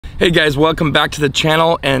Hey guys, welcome back to the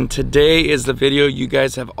channel, and today is the video you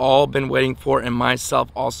guys have all been waiting for, and myself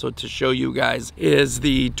also, to show you guys is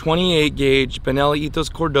the 28 gauge Benelli Ethos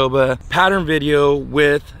Cordoba pattern video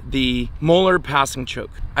with the Muller Passing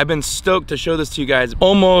Choke. I've been stoked to show this to you guys,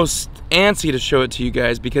 almost antsy to show it to you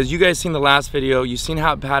guys, because you guys seen the last video, you've seen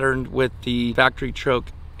how it patterned with the factory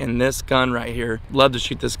choke in this gun right here. Love to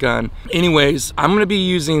shoot this gun. Anyways, I'm gonna be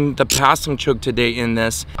using the passing choke today in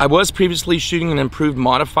this. I was previously shooting an improved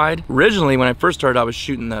modified. Originally, when I first started, I was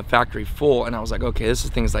shooting the factory full, and I was like, okay, this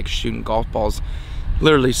thing's like shooting golf balls,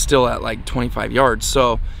 literally still at like 25 yards.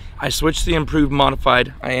 So I switched to the improved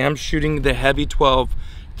modified. I am shooting the heavy 12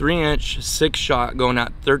 3-inch 6-shot going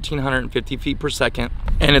at 1,350 feet per second,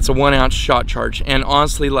 and it's a 1-ounce shot charge. And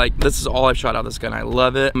honestly, like, this is all I've shot out of this gun. I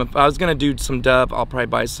love it. If I was gonna do some dove, I'll probably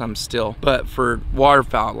buy some still, but for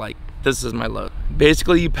waterfowl, like, this is my load.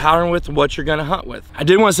 Basically, you pattern with what you're gonna hunt with. I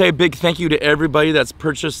did want to say a big thank you to everybody that's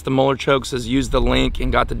purchased the Muller chokes, has used the link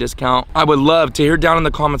and got the discount. I would love to hear down in the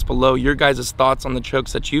comments below your guys' thoughts on the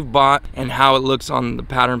chokes that you've bought and how it looks on the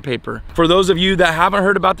pattern paper. For those of you that haven't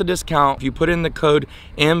heard about the discount, if you put in the code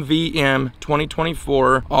MVM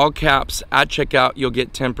 2024, all caps, at checkout, you'll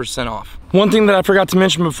get 10% off. One thing that I forgot to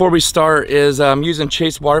mention before we start is I'm using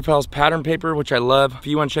Chase Waterfowl's pattern paper, which I love. If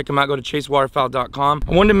you want to check them out, go to chasewaterfowl.com.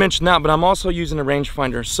 I wanted to mention that, but I'm also using a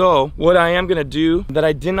rangefinder. So what I am gonna do that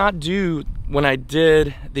I did not do when I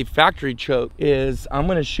did the factory choke is I'm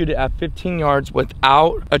gonna shoot it at 15 yards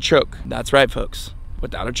without a choke. That's right, folks,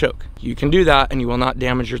 without a choke. You can do that and you will not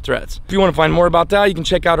damage your threads. If you want to find more about that, you can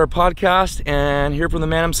check out our podcast and hear from the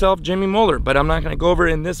man himself, Jamie Muller. But I'm not gonna go over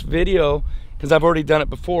it in this video because I've already done it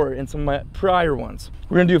before in some of my prior ones.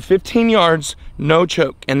 We're gonna do 15 yards, no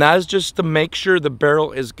choke. And that is just to make sure the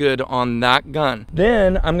barrel is good on that gun.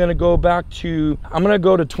 Then I'm gonna go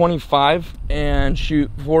to 25 and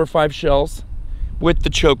shoot 4 or 5 shells with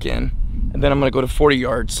the choke in. And then I'm gonna go to 40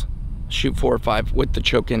 yards, shoot 4 or 5 with the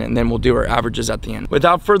choke in, and then we'll do our averages at the end.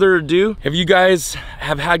 Without further ado, if you guys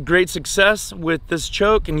have had great success with this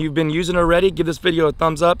choke and you've been using it already, give this video a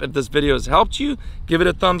thumbs up. If this video has helped you, give it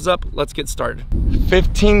a thumbs up. Let's get started.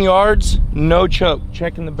 15 yards, no choke,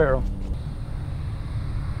 checking the barrel.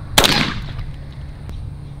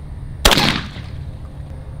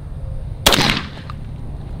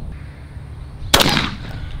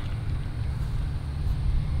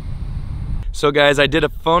 So guys, I did a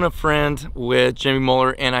phone a friend with Jamie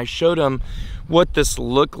Muller and I showed him what this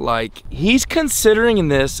looked like. He's considering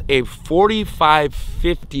this a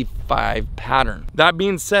 45-55 pattern. That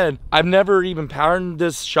being said, I've never even patterned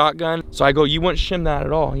this shotgun. So I go, you wouldn't shim that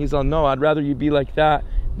at all. He's like, no, I'd rather you be like that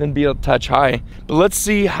than be a touch high. But let's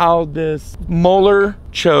see how this Muller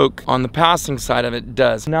choke on the passing side of it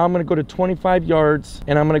does. Now I'm gonna go to 25 yards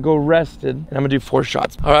and I'm gonna go rested and I'm gonna do 4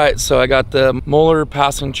 shots. All right, so I got the Muller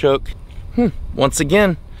passing choke. Once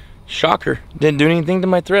again, shocker, didn't do anything to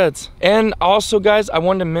my threads. And also guys, I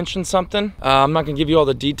wanted to mention something. I'm not gonna give you all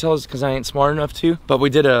the details because I ain't smart enough to, but we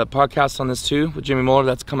did a podcast on this too with Jimmy Muller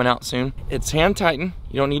that's coming out soon. It's hand tighten,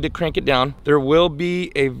 you don't need to crank it down. There will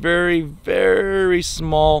be a very, very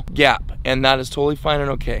small gap, and that is totally fine and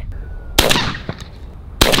okay.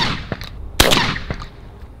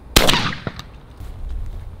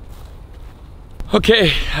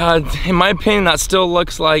 Okay, in my opinion, that still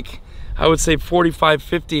looks like, I would say,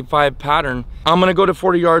 45-55 pattern. I'm gonna go to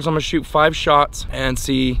 40 yards, I'm gonna shoot 5 shots and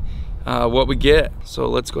see what we get. So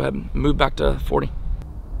let's go ahead and move back to 40.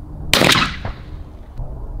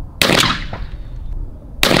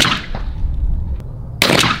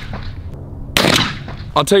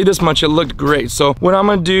 I'll tell you this much, it looked great. So what I'm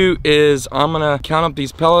gonna do is I'm gonna count up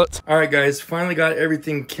these pellets. All right guys, finally got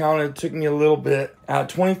everything counted. It took me a little bit. At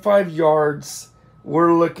 25 yards,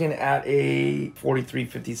 we're looking at a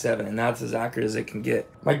 43-57, and that's as accurate as it can get.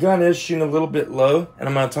 My gun is shooting a little bit low, and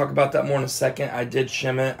I'm gonna talk about that more in a second. I did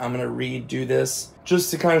shim it. I'm gonna redo this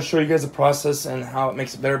just to kind of show you guys the process and how it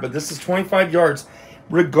makes it better. But this is 25 yards.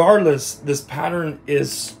 Regardless, this pattern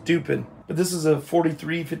is stupid. But this is a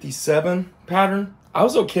 43-57 pattern. I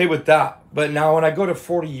was okay with that, but now when I go to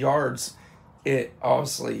 40 yards, it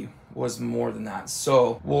obviously was more than that.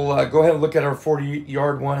 So we'll go ahead and look at our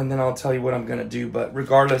 40-yard one, and then I'll tell you what I'm gonna do. But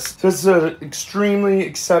regardless, this is an extremely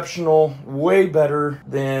exceptional, way better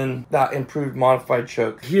than that improved modified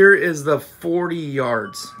choke. Here is the 40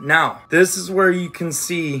 yards. Now, this is where you can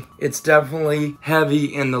see it's definitely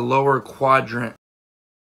heavy in the lower quadrant.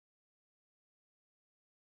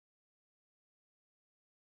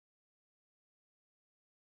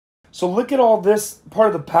 So look at all this part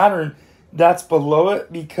of the pattern that's below it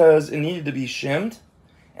because it needed to be shimmed.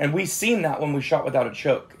 And we seen that when we shot without a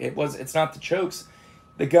choke. It's not the chokes.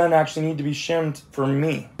 the gun actually need to be shimmed for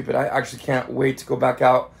me. But I actually can't wait to go back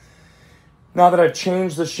out now that I've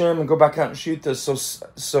changed the shim and go back out and shoot this.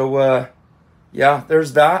 So yeah,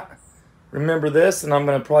 there's that. Remember this, and I'm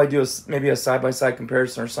gonna probably do maybe a side-by-side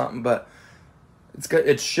comparison or something, but it's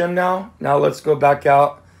shim now. Now let's go back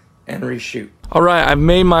out and reshoot. All right, I've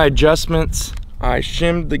made my adjustments. I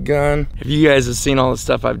shimmed the gun. If you guys have seen all the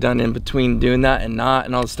stuff I've done in between doing that and not,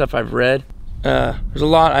 and all the stuff I've read, there's a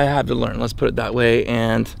lot I have to learn, let's put it that way.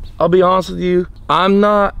 And I'll be honest with you, I'm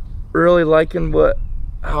not really liking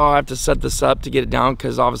how I have to set this up to get it down,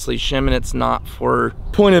 because obviously shimming, it's not for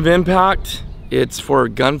point of impact, it's for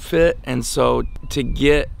gun fit. And so to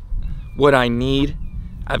get what I need,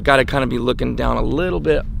 I've got to kind of be looking down a little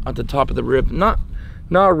bit at the top of the rib. Not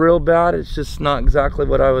real bad, it's just not exactly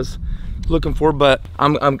what I was looking for, but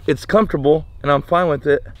it's comfortable and I'm fine with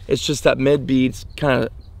it. It's just that mid bead's kind of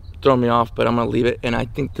throwing me off, but I'm gonna leave it, and I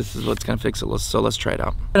think this is what's gonna fix it. So let's try it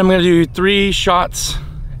out. And I'm gonna do 3 shots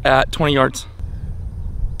at 20 yards.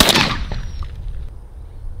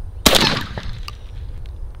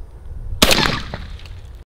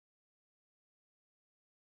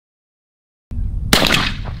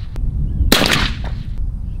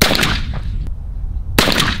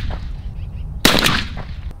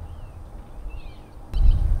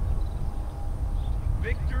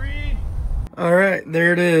 All right,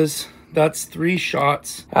 there it is. That's 3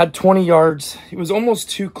 shots at 20 yards. It was almost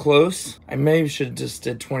too close. I maybe should have just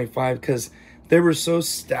did 25 because they were so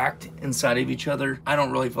stacked inside of each other. I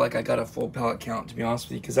don't really feel like I got a full pellet count, to be honest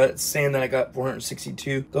with you, because that's saying that I got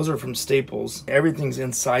 462. Those are from Staples. Everything's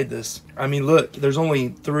inside this. I mean, look, there's only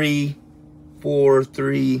 3, 4,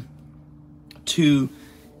 3, 2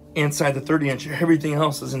 inside the 30-inch. Everything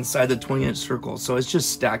else is inside the 20-inch circle, so it's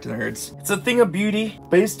just stacked in there. It's a thing of beauty.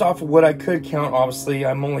 Based off of what I could count, obviously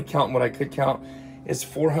I'm only counting what I could count, is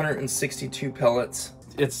 462 pellets.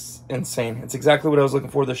 It's insane. It's exactly what I was looking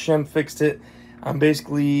for. The shim fixed it. I'm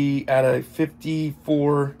basically at a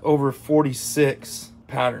 54/46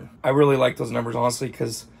 pattern. I really like those numbers, honestly,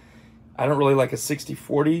 because I don't really like a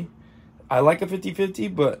 60/40. I like a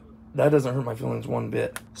 50/50, but that doesn't hurt my feelings one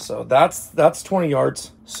bit. So that's 20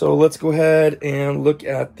 yards. So let's go ahead and look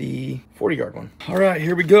at the 40-yard one. All right,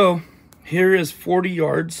 here we go. Here is 40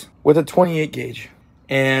 yards with a 28 gauge.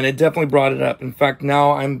 And it definitely brought it up. In fact,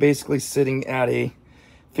 now I'm basically sitting at a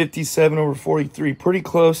 57/43. Pretty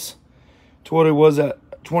close to what it was at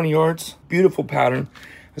 20 yards. Beautiful pattern.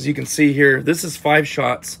 As you can see here, this is 5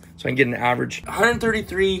 shots, so I can get an average.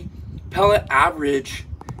 133 pellet average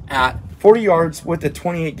at 40 yards with a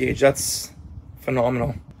 28 gauge. That's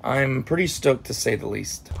phenomenal. I'm pretty stoked, to say the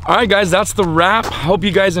least. All right, guys, that's the wrap. Hope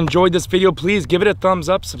you guys enjoyed this video. Please give it a thumbs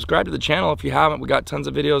up. Subscribe to the channel if you haven't. We got tons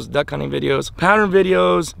of videos, duck hunting videos, pattern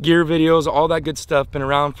videos, gear videos, all that good stuff. Been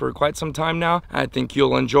around for quite some time now. I think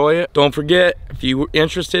you'll enjoy it. Don't forget, if you're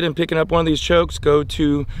interested in picking up one of these chokes, go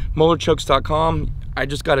to MullerChokes.com. I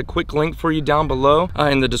just got a quick link for you down below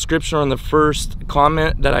in the description or in the first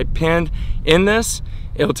comment that I pinned in this.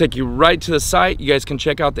 It'll take you right to the site. You guys can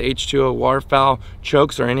check out the H2O waterfowl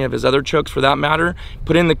chokes, or any of his other chokes for that matter.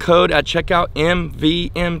 Put in the code at checkout,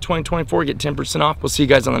 MVM 2024, get 10% off. We'll see you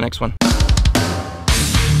guys on the next one.